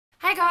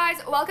Hi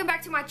guys, welcome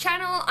back to my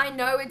channel. I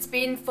know it's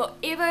been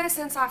forever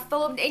since I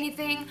filmed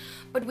anything,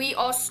 but we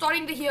are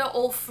starting the year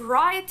off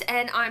right,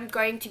 and I'm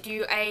going to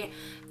do a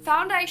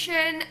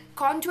foundation,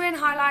 contour and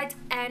highlight,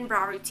 and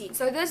brow routine.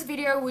 So this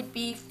video would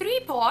be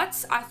 3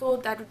 parts. I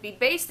thought that would be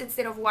best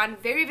instead of one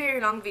very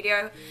long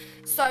video.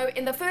 So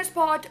in the first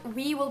part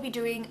we will be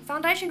doing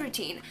foundation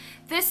routine.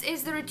 This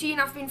is the routine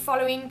I've been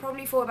following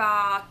probably for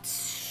about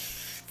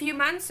a few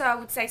months, so I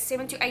would say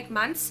 7 to 8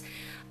 months.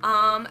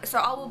 So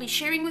I will be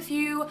sharing with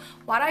you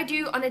what I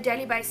do on a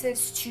daily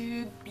basis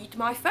to beat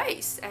my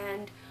face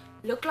and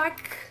look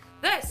like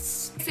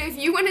this. So if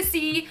you want to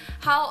see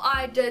how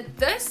I did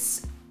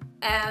this,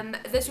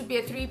 this would be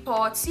a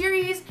 3-part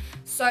series.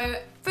 So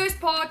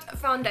first part,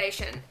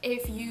 foundation.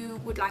 If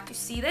you would like to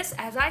see this,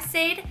 as I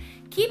said,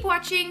 keep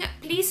watching.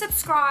 Please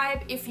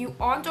subscribe if you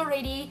aren't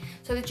already,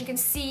 so that you can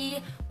see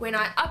when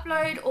I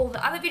upload all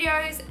the other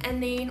videos,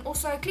 and then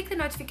also click the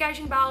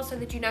notification bell so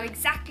that you know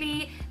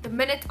exactly the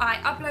minute I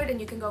upload and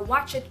you can go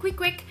watch it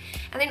quick.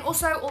 And then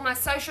also all my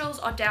socials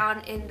are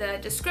down in the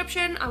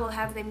description. I will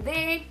have them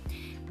there,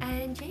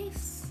 and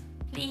yes,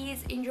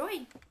 please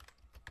enjoy.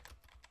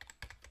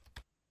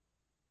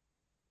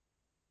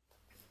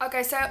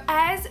 Okay, so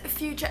as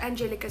future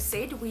Angelica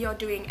said, we are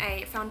doing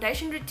a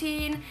foundation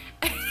routine.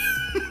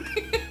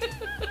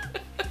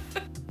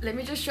 Let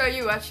me just show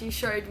you what she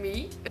showed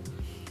me.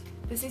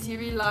 This is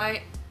Yuri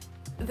lying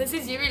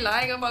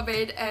on my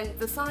bed, and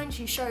the sign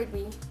she showed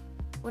me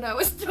when I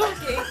was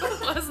talking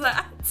was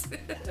that.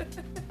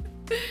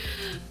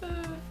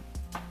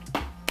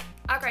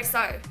 Okay,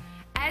 so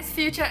as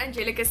future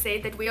Angelica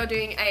said, that we are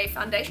doing a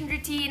foundation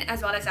routine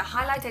as well as a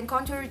highlight and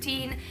contour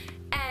routine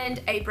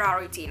and a brow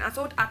routine. I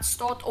thought I'd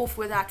start off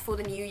with that for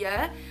the new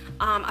year.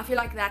 I feel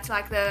like that's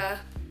like the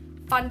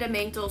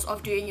fundamentals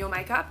of doing your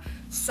makeup.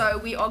 So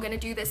we are going to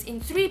do this in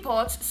 3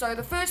 parts. So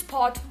the first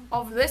part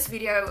of this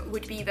video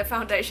would be the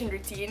foundation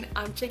routine.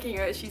 I'm checking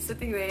her, she's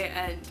sitting there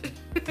and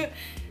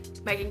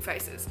making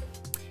faces.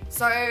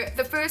 So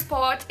the first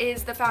part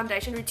is the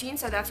foundation routine,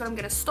 so that's what I'm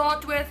going to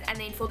start with, and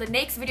then for the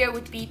next video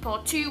would be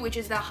part 2, which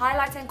is the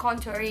highlight and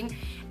contouring,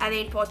 and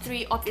then part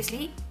 3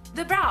 obviously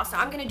the brow. So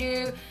I'm going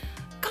to do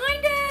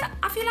kinda,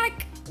 I feel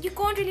like you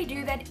can't really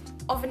do that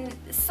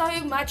so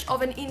much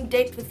of an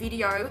in-depth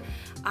video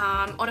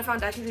on a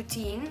foundation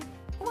routine.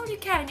 Well, you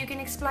can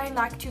explain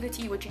like to the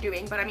T what you're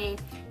doing, but I mean,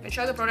 you can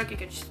show the product, you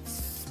can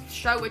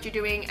show what you're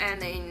doing, and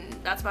then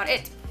that's about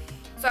it.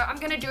 So I'm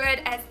gonna do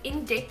it as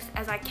in-depth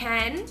as I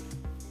can.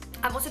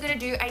 I'm also going to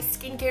do a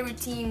skincare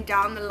routine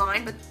down the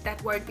line, but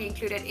that won't be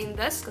included in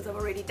this because I've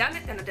already done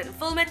it and I didn't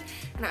film it,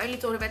 and I only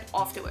thought of it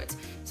afterwards.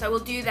 So we'll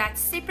do that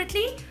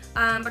separately,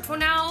 but for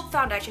now,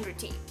 foundation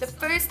routine. The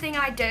first thing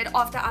I did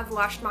after I've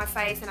washed my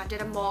face and I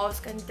did a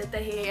mask and did the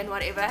hair and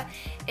whatever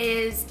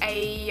is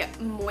a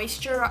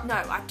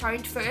I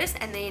toned first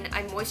and then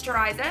a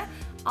moisturizer.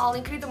 I'll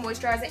include the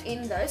moisturizer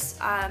in this.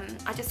 I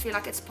just feel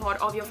like it's part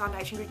of your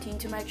foundation routine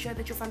to make sure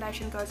that your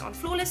foundation goes on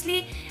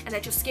flawlessly and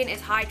that your skin is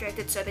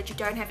hydrated so that you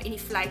don't have any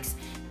flakes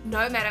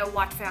no matter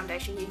what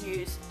foundation you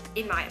use,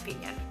 in my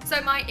opinion.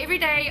 So my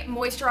everyday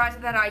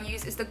moisturizer that I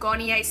use is the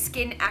Garnier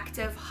Skin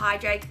Active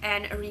Hydrate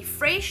and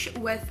Refresh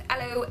with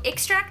aloe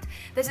extract.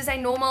 This is a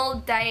normal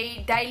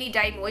daily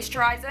day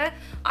moisturizer.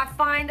 I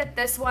find that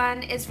this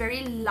one is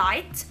very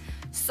light,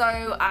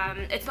 so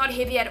it's not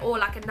heavy at all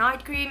like a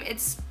night cream.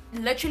 It's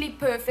literally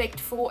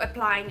perfect for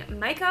applying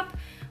makeup.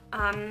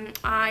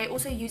 I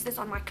also use this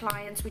on my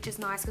clients, which is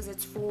nice because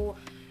it's for,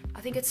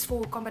 I think it's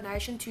for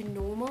combination to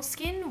normal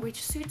skin,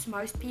 which suits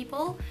most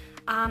people.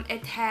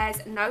 It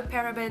has no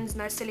parabens,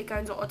 no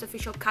silicones or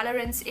artificial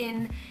colorants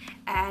in,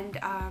 and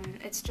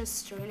it's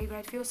just really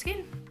great for your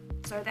skin.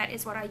 So that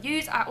is what I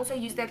use. I also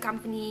use their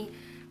company,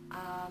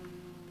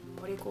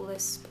 what do you call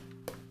this,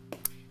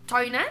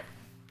 toner.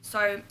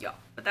 So yeah,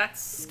 but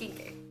that's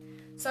skincare.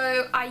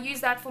 So I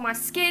use that for my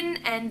skin,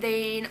 and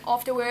then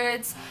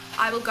afterwards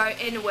I will go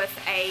in with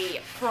a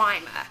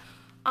primer.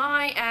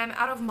 I am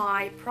out of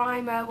my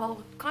primer,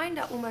 well,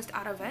 kinda almost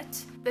out of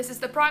it. This is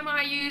the primer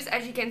I use.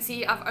 As you can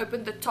see, I've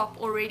opened the top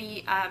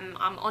already. I'm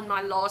on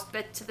my last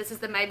bit. This is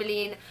the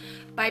Maybelline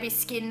Baby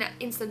Skin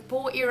Instant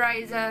Pore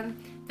Eraser.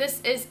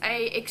 This is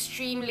a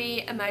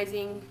extremely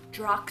amazing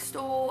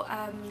drugstore,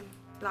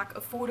 like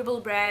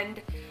affordable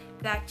brand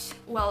that,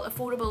 well,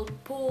 affordable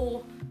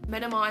pore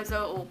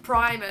minimizer or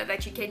primer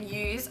that you can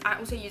use. I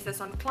also use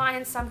this on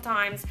clients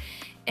sometimes.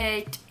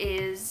 It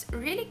is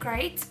really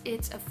great.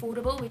 It's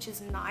affordable, which is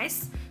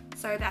nice.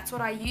 So that's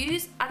what I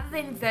use. Other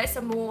than this,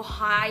 a more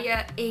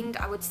higher end,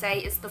 I would say,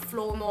 is the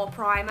Flawmore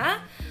primer.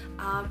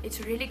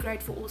 It's really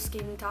great for all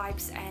skin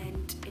types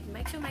and it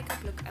makes your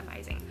makeup look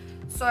amazing.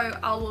 So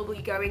I will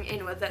be going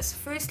in with this.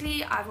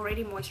 Firstly, I've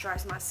already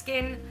moisturized my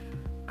skin.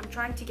 I'm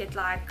trying to get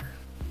like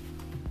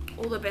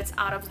all the bits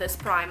out of this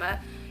primer.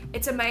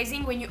 It's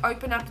amazing when you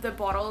open up the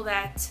bottle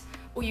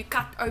or you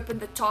cut open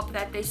the top,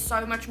 that there's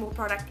so much more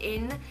product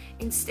in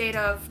instead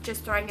of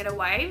just throwing it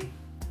away.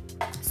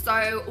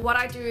 So what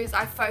I do is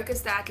I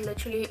focus that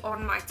literally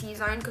on my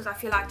T-zone because I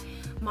feel like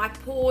my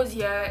pores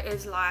here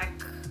is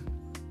like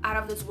out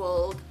of this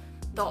world.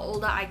 the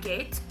older I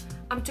get.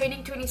 I'm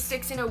turning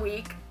 26 in a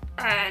week,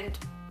 and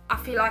I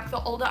feel like the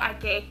older I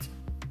get,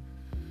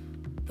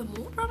 the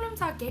more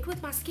problems I get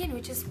with my skin,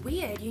 which is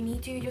weird.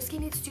 Your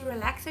skin needs to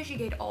relax as you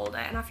get older,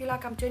 and I feel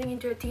like I'm turning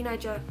into a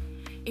teenager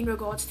in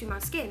regards to my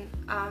skin.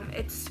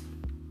 It's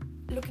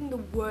looking the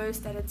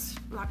worst that it's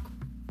like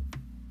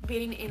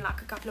been in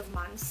like a couple of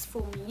months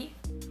for me.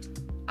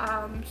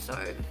 So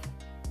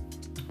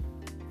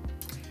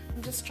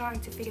I'm just trying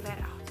to figure that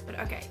out. But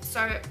okay,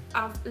 so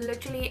I've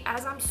literally,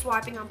 as I'm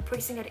swiping, I'm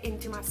pressing it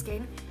into my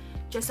skin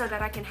just so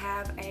that I can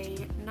have a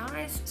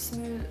nice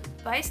smooth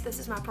base. This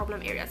is my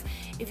problem areas.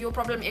 If your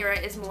problem area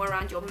is more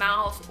around your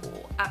mouth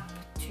or up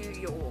to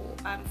your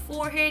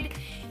forehead,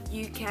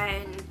 you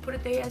can put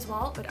it there as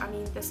well, but I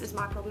mean, this is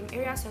my problem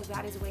area, so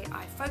that is where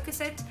I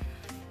focus it.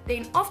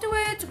 Then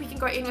afterwards we can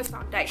go in with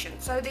foundation.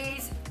 So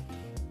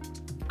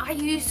I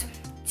use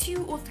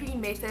 2 or 3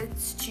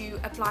 methods to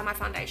apply my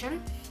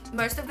foundation.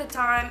 Most of the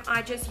time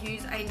I just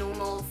use a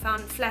normal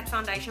flat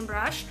foundation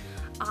brush.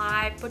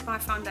 I put my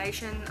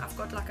foundation, I've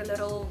got like a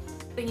little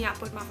thingy I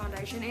put my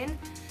foundation in,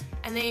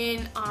 and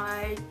then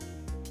I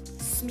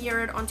smear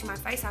it onto my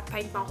face. I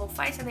paint my whole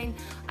face, and then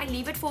I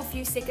leave it for a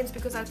few seconds,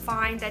 because I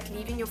find that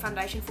leaving your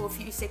foundation for a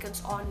few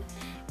seconds on,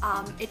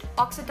 it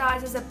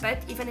oxidizes a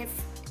bit, even if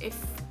it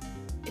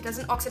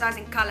doesn't oxidize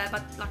in color,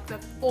 but like the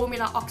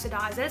formula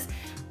oxidizes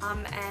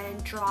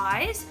and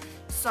dries,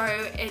 so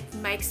it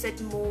makes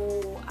it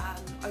more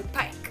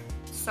opaque,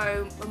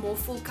 so a more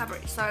full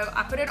coverage. So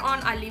I put it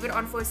on, I leave it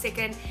on for a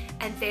second,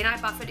 and then I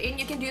buff it in.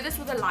 You can do this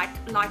with a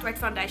lightweight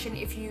foundation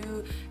if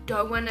you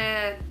don't want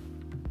to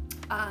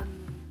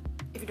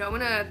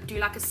do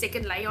like a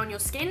second layer on your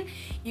skin.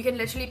 You can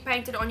literally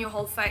paint it on your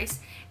whole face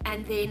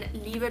and then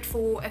leave it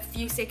for a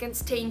few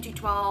seconds, 10 to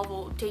 12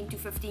 or 10 to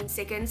 15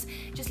 seconds.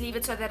 Just leave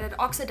it so that it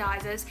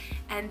oxidizes,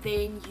 and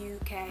then you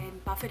can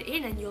buff it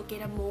in and you'll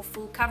get a more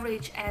full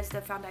coverage as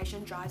the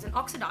foundation dries and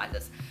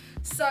oxidizes.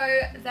 So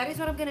that is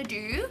what I'm gonna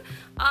do.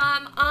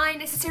 I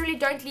necessarily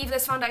don't leave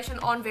this foundation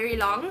on very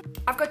long.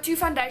 I've got 2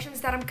 foundations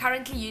that I'm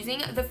currently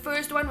using. The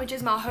first one, which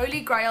is my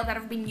holy grail that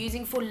I've been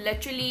using for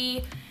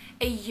literally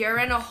a year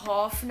and a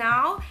half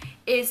now,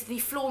 is the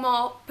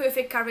Flormar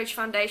Perfect Coverage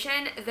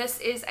Foundation. This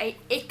is a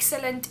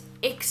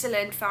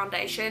excellent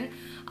foundation.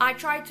 I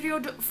tried 3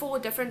 or 4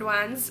 different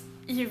ones.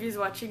 Yuvi's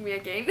watching me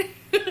again.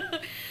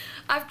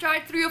 I've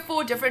tried 3 or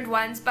 4 different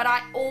ones, but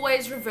I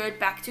always revert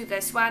back to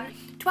this one.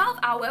 12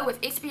 hour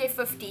with SPF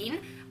 15.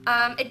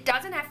 It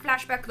doesn't have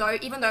flashback though,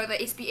 even though the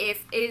SPF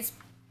is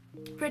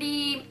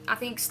pretty, I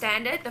think,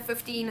 standard, the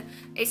 15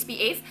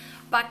 SPF.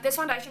 But this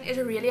foundation is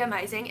really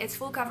amazing. It's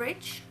full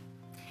coverage.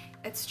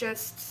 It's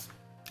just,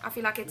 I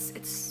feel like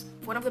it's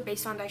one of the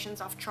best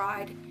foundations I've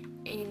tried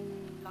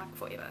in like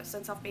forever,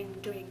 since I've been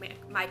doing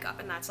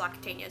makeup, and that's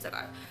like 10 years ago.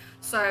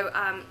 So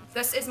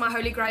this is my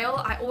holy grail.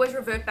 I always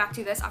revert back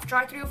to this. I've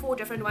tried 3 or 4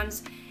 different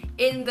ones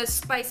in the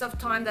space of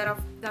time that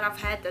I've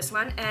had this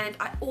one, and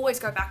I always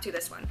go back to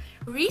this one.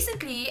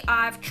 Recently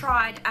I've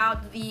tried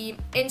out the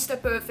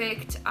Insta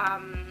Perfect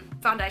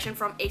foundation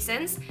from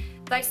Essence.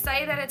 They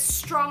say that it's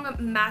strong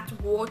matte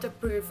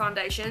waterproof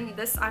foundation.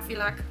 This, I feel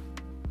like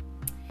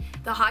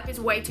the hype is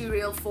way too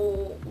real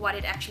for what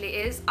it actually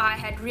is. I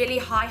had really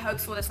high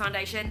hopes for this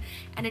foundation,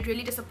 and it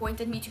really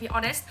disappointed me, to be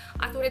honest.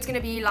 I thought it's going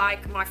to be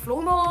like my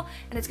Flormar,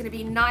 and it's going to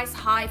be nice,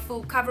 high,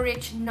 full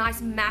coverage,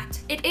 nice matte.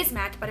 It is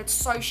matte, but it's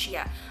so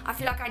sheer. I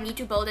feel like I need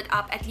to build it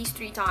up at least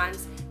 3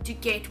 times to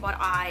get what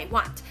I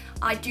want.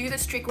 I do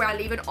this trick where I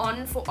leave it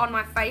on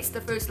my face, the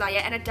first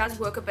layer, and it does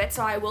work a bit,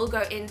 so I will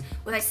go in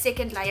with a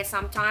second layer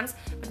sometimes,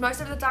 but most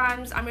of the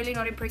times I'm really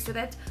not impressed with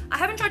it. I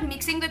haven't tried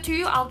mixing the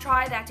 2. I'll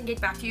try that and get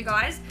back to you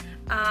guys.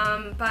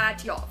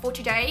 But yeah, for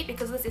today,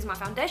 because this is my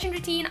foundation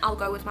routine, I'll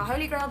go with my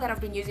holy grail that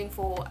I've been using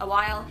for a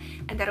while,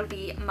 and that'll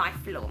be my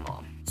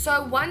Flormar.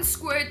 So 1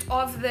 squirt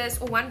of this,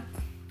 or one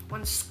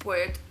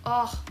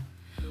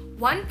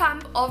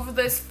pump of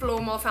this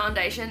Flormar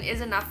foundation is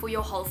enough for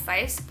your whole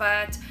face,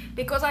 but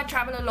because I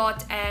travel a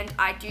lot and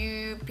I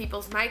do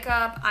people's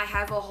makeup, I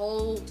have a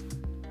whole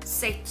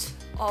set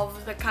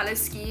of the color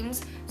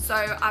schemes,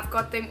 so I've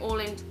got them all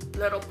in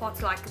little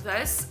pots like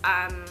this,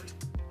 and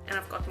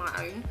I've got my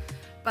own.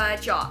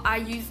 But yeah, I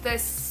use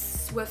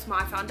this with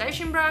my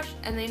foundation brush,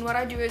 and then what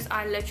I do is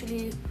I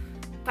literally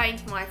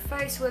paint my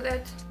face with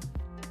it,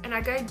 and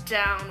I go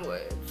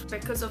downwards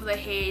because of the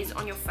hairs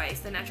on your face,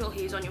 the natural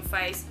hairs on your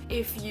face.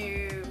 If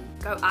you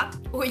go up,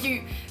 or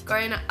you go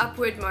in an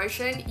upward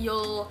motion,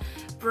 you'll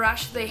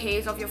brush the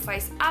hairs of your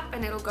face up,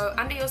 and it'll go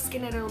under your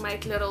skin, and it'll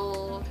make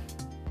little,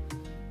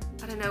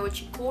 I don't know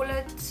what you call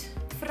it,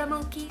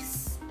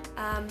 frimmelkies,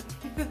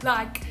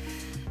 like,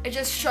 it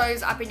just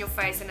shows up in your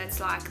face, and it's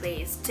like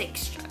there's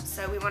texture.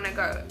 So we want to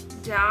go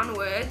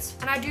downwards,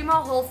 and I do my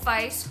whole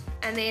face,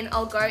 and then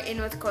I'll go in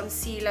with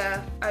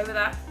concealer over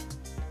that.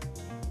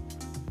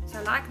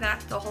 So like that,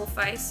 the whole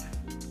face.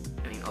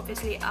 I mean,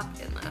 obviously up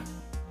in the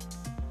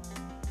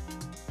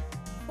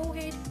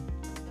forehead.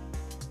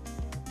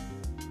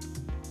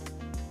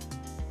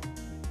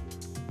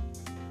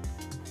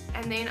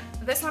 And then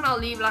this one I'll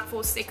leave like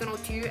for a second or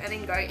 2, and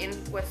then go in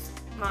with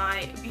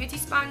my beauty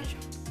sponge.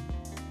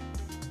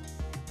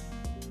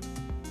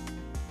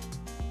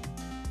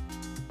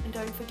 And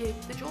don't forget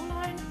the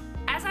jawline.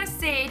 As I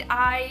said,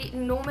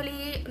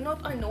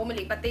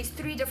 but there's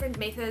 3 different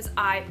methods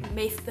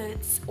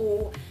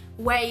or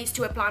ways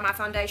to apply my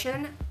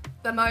foundation.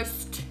 The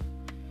most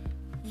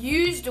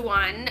used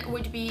one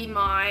would be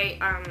my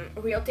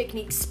Real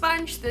Techniques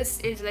sponge. This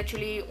is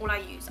literally all I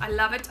use. I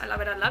love it, I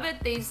love it, I love it.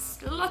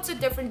 There's lots of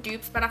different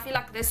dupes, but I feel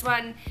like this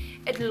one,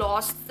 it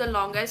lasts the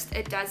longest.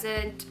 It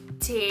doesn't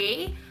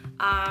tear.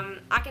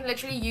 I can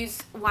literally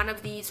use one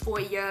of these for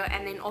a year,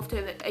 and then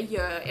after a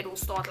year it will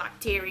start like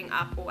tearing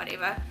up or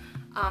whatever.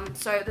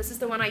 So this is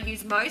the one I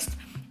use most.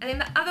 And then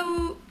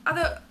the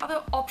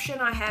other option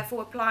I have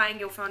for applying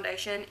your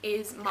foundation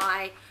is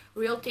my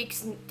Real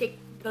The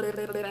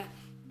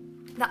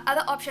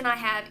other option I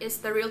have is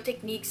the Real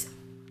Techniques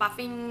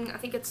buffing, I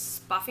think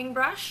it's buffing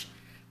brush.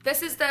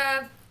 This is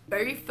the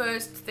very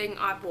first thing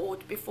I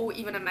bought before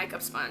even a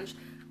makeup sponge,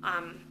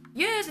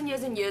 years and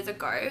years and years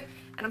ago.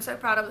 And I'm so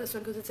proud of this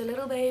one because it's a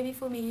little baby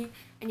for me,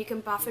 and you can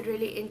buff it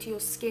really into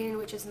your skin,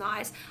 which is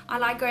nice. I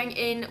like going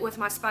in with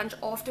my sponge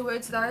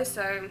afterwards though,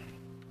 so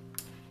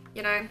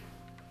you know,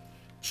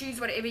 choose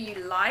whatever you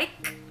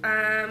like.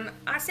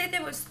 I said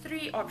there was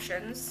 3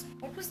 options.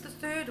 What was the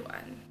third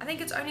one? I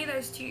think it's only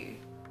those 2.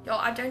 Yo,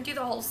 I don't do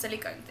the whole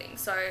silicone thing,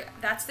 so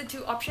that's the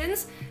 2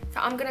 options. So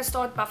I'm gonna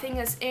start buffing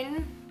this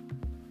in.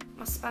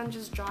 My sponge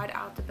is dried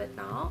out a bit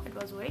now. It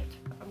was wet,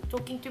 but I'm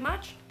talking too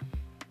much.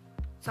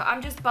 So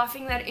I'm just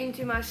buffing that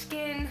into my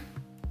skin.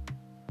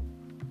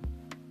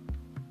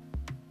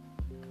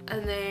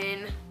 And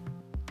then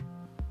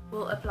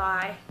we'll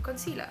apply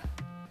concealer.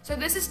 So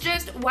this is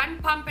just 1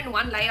 pump and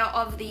 1 layer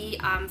of the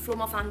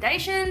Flormel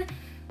foundation.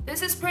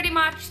 This is pretty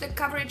much the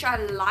coverage I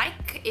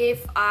like.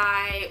 If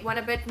I want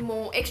a bit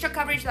more extra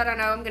coverage that I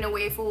know I'm gonna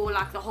wear for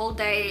like the whole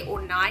day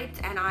or night,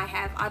 and I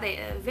have either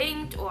an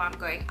event or I'm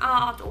going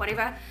out or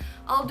whatever,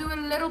 I'll do a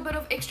little bit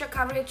of extra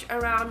coverage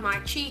around my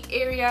cheek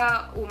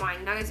area or my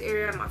nose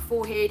area, my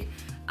forehead.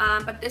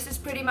 But this is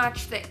pretty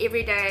much the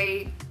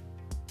everyday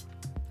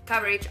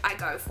coverage I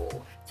go for.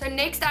 So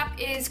next up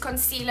is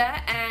concealer,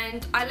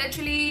 and I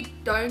literally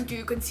don't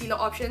do concealer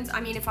options.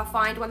 I mean, if I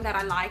find one that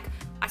I like,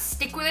 I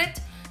stick with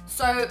it.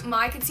 So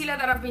my concealer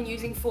that I've been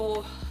using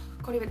for,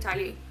 can't even tell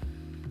you,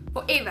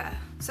 forever,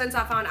 since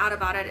I found out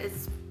about it,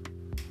 is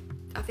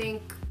I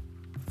think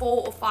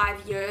 4 or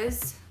 5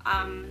 years.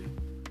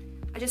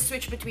 I just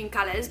switch between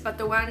colors, but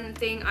the one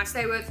thing I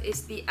stay with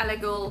is the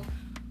Elegant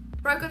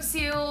Pro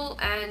Conceal,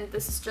 and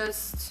this is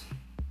just,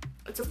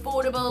 it's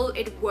affordable,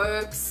 it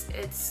works,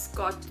 it's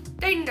got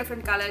 10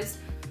 different colors,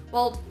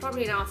 well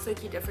probably now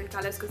 30 different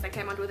colors because they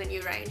came out with a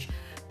new range.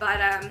 But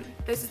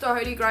this is the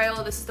Holy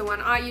Grail, this is the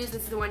one I use,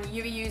 this is the one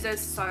Yuvie uses,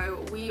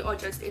 so we are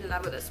just in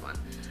love with this one.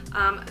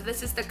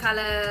 This is the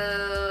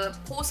color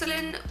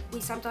Porcelain.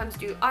 We sometimes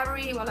do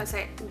Ivory, well I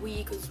say we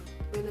because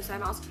we're in the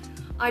same house.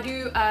 I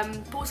do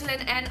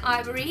Porcelain and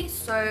Ivory,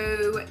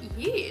 so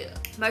yeah.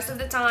 Most of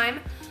the time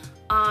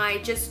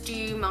I just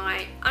do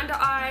my under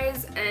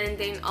eyes, and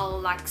then I'll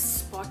like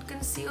spot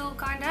conceal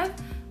kind of.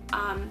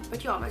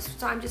 But yeah, most of the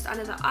time just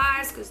under the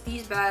eyes, because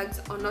these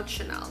bags are not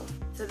Chanel.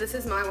 So this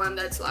is my one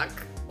that's like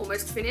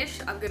almost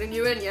finished. I've got a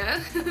new one here.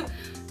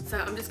 So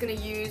I'm just gonna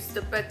use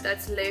the bit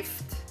that's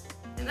left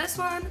in this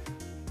one.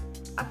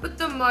 I put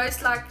the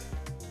most like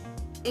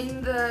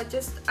in the,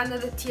 just under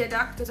the tear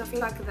duct, because I feel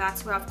like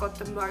that's where I've got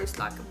the most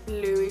like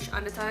bluish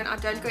undertone. I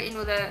don't go in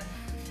with a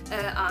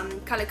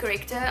color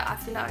corrector. I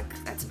feel like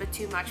that's a bit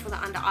too much for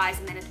the under eyes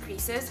and then it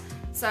creases.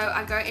 So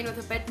I go in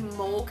with a bit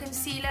more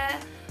concealer,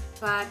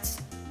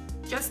 but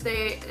just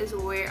there is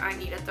where I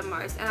need it the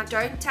most. And I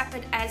don't tap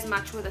it as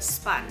much with a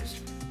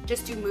sponge,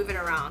 just to move it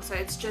around. So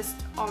it's just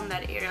on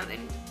that area,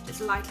 then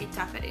just lightly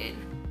tap it in.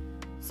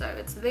 So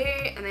it's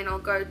there, and then I'll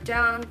go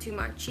down to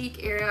my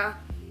cheek area.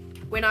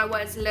 When I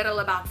was little,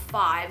 about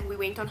 5, we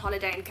went on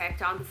holiday in Cape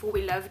Town before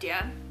we lived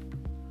here.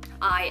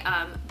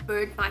 I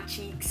burnt my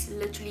cheeks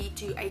literally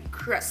to a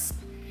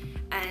crisp,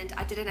 and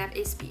I didn't have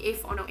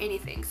SPF on or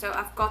anything. So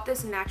I've got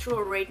this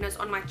natural redness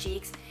on my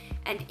cheeks,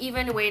 and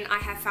even when I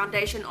have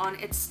foundation on,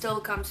 it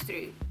still comes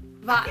through.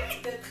 Wat?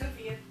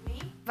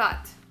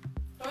 Wat?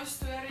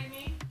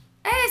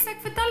 Yes,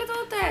 ek vertel het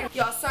altyd.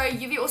 Yeah, so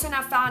Yuvie also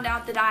now found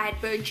out that I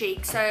had burnt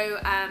cheeks, so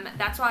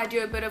that's why I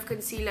do a bit of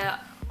concealer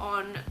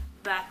on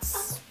that.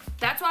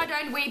 That's why I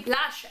don't wear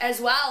blush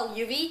as well,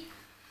 Yuvie,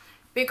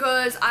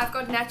 because I've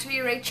got naturally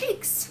red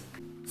cheeks.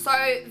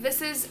 So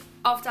this is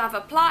after I've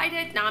applied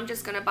it. Now I'm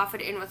just going to buff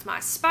it in with my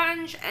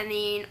sponge, and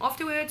then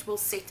afterwards we'll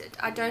set it.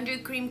 I don't do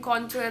cream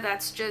contour,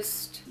 that's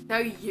just no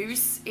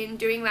use in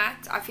doing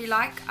that, I feel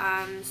like.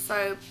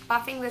 So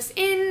buffing this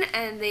in,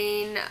 and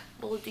then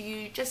we'll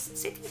do just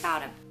setting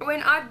powder.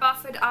 When I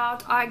buff it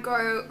out, I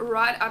go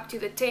right up to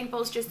the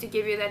temples just to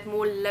give you that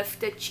more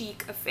lifted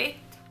cheek effect.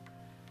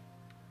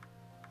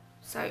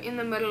 So in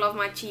the middle of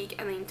my cheek,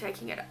 and then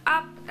taking it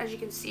up. As you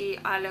can see,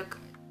 I look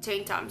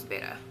 10 times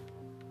better.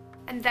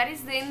 And that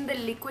is then the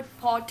liquid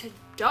part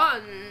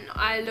done.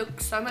 I look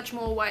so much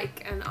more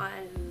awake, and I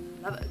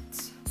love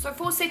it. So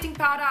for setting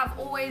powder, I've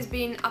always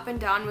been up and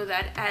down with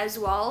that as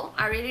well.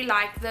 I really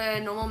like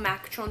the normal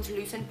MAC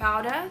translucent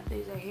powder.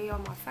 There's a hair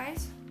on my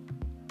face.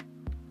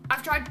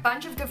 I've tried a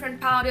bunch of different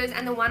powders,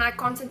 and the one I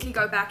constantly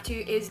go back to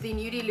is the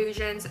Nude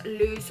Illusions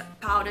Loose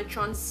Powder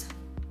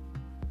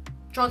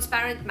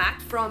Transparent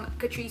Matte from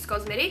Catrice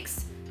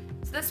Cosmetics.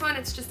 So this one,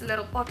 it's just a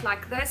little pot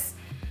like this.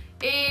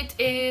 It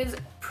is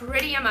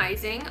pretty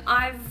amazing.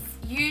 I've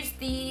used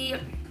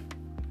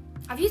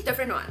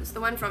different ones. The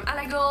one from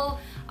Elegil.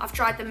 I've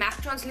tried the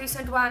MAC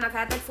translucent one. I've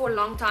had that for a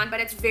long time,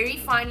 but it's very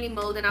finely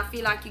milled, and I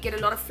feel like you get a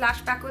lot of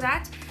flashback with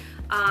that.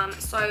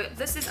 So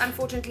this is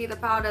unfortunately the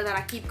powder that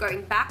I keep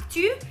going back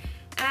to,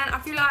 and I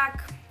feel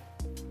like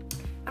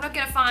I'm not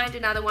gonna find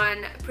another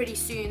one pretty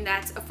soon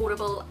that's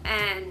affordable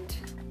and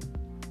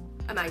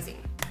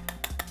amazing.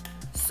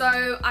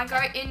 So I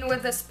go in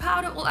with this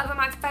powder all over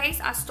my face.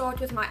 I start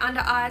with my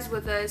under eyes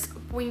with this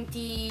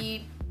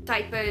pointy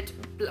tapered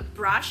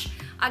brush.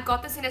 I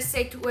got this in a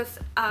set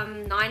with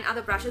 9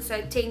 other brushes, so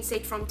a 10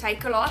 set from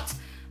Take A Lot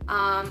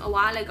a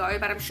while ago,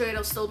 but I'm sure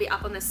it'll still be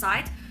up on the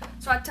site.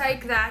 So I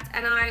take that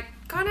and I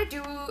kind of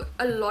do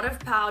a lot of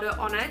powder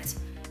on it,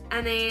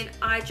 and then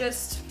I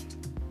just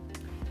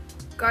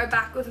go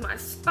back with my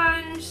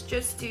sponge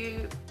just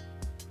to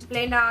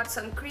blend out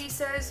some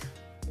creases,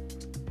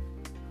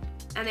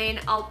 and then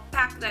I'll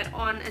pack that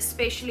on,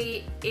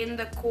 especially in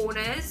the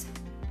corners,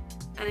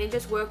 and then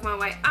just work my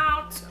way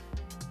out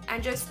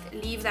and just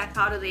leave that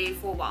powder there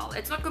for a while.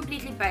 It's not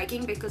completely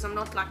baking because I'm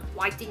not like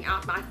whiting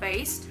out my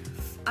face,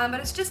 but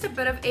it's just a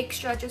bit of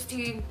extra just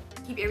to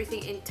keep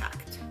everything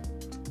intact.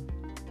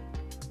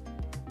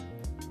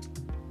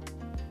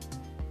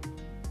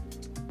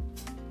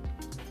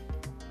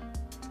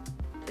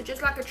 So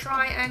just like a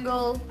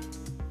triangle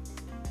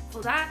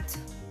for that,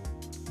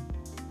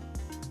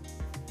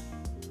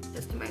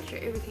 just to make sure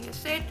everything is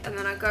set, and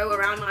then I go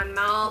around my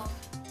mouth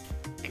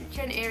and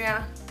chin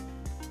area.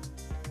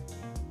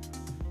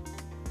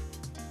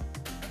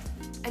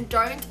 And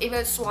don't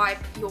ever swipe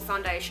your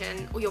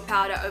foundation or your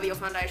powder over your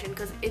foundation,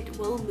 because it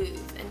will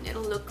move and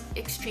it'll look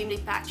extremely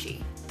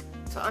patchy.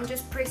 So I'm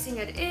just pressing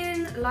it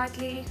in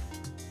lightly.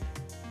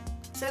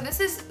 So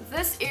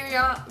this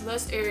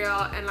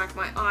area, and like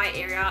my eye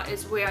area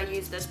is where I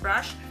use this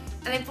brush.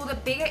 And then for the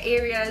bigger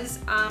areas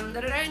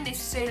that I don't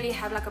necessarily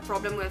have like a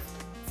problem with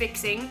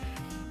fixing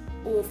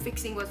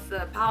with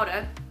the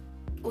powder,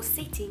 or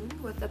setting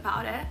with the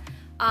powder,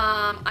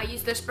 I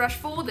use this brush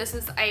for. This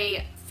is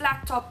a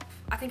flat top,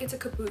 I think it's a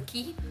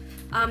kabuki.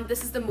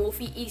 This is the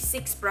Morphe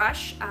E6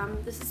 brush.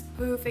 This is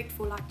perfect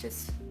for like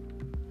just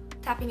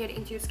tapping it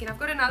into your skin. I've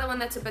got another one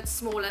that's a bit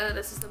smaller.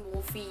 This is the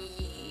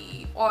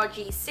Morphe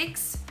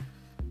RG6.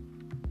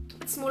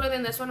 It's smaller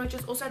than this one, which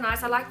is also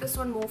nice. I like this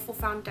one more for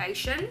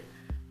foundation,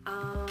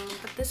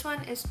 but this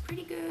one is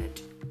pretty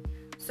good.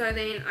 So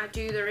then I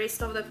do the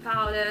rest of the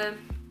powder.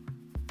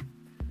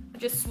 I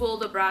just swirl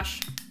the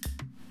brush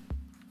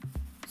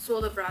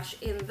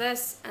in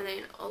this, and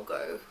then I'll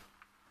go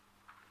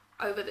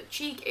over the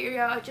cheek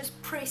area,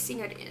 just pressing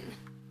it in.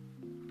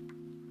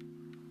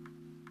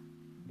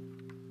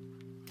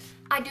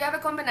 I do have a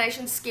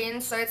combination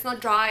skin, so it's not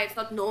dry, it's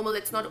not normal,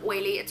 it's not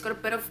oily, it's got a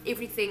bit of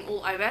everything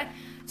all over.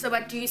 So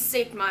I do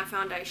set my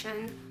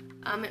foundation.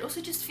 It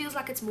also just feels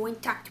like it's more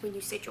intact when you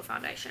set your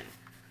foundation.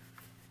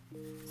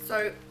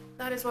 So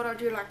that is what I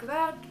do, like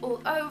that, all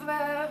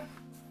over.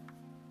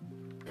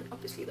 And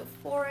obviously the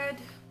forehead,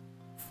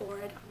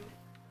 I'm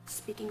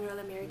speaking real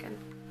American,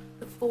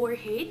 the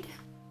forehead.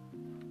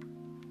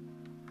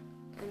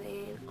 And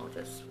then I'll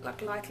just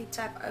like lightly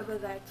tap over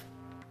that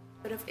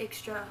bit of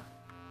extra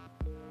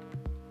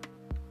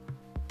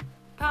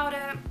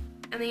powder,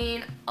 and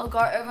then I'll go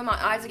over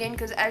my eyes again,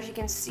 because as you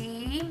can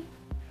see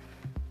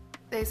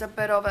there's a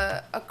bit of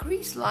a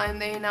crease line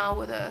there now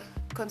with a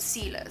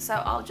concealer. So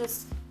I'll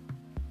just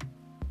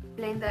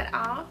blend that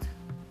out,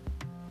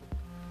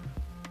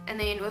 and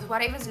then with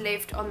whatever's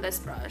left on this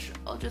brush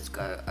I'll just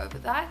go over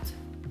that.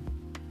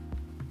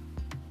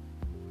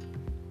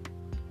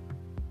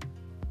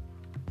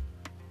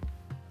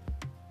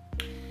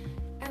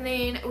 And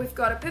then we've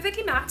got a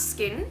perfectly matte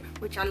skin,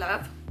 which I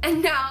love.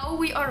 And now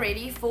we are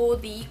ready for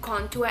the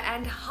contour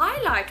and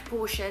highlight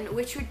portion,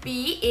 which would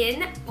be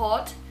in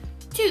part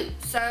 2.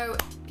 So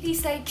please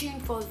stay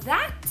tuned for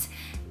that,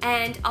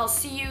 and I'll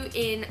see you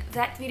in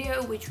that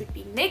video, which would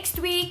be next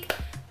week.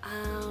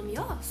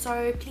 Yeah,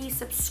 so please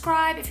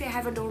subscribe if you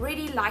haven't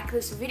already, like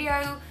this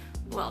video,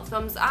 well,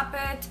 thumbs up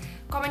it,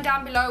 comment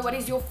down below what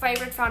is your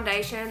favorite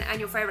foundation and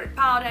your favorite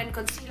powder and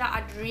concealer.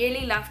 I'd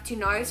really love to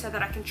know so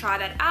that I can try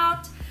that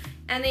out.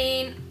 And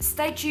then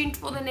stay tuned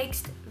for the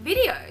next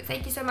video.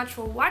 Thank you so much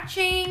for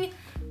watching.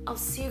 I'll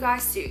see you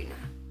guys soon.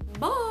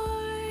 Bye.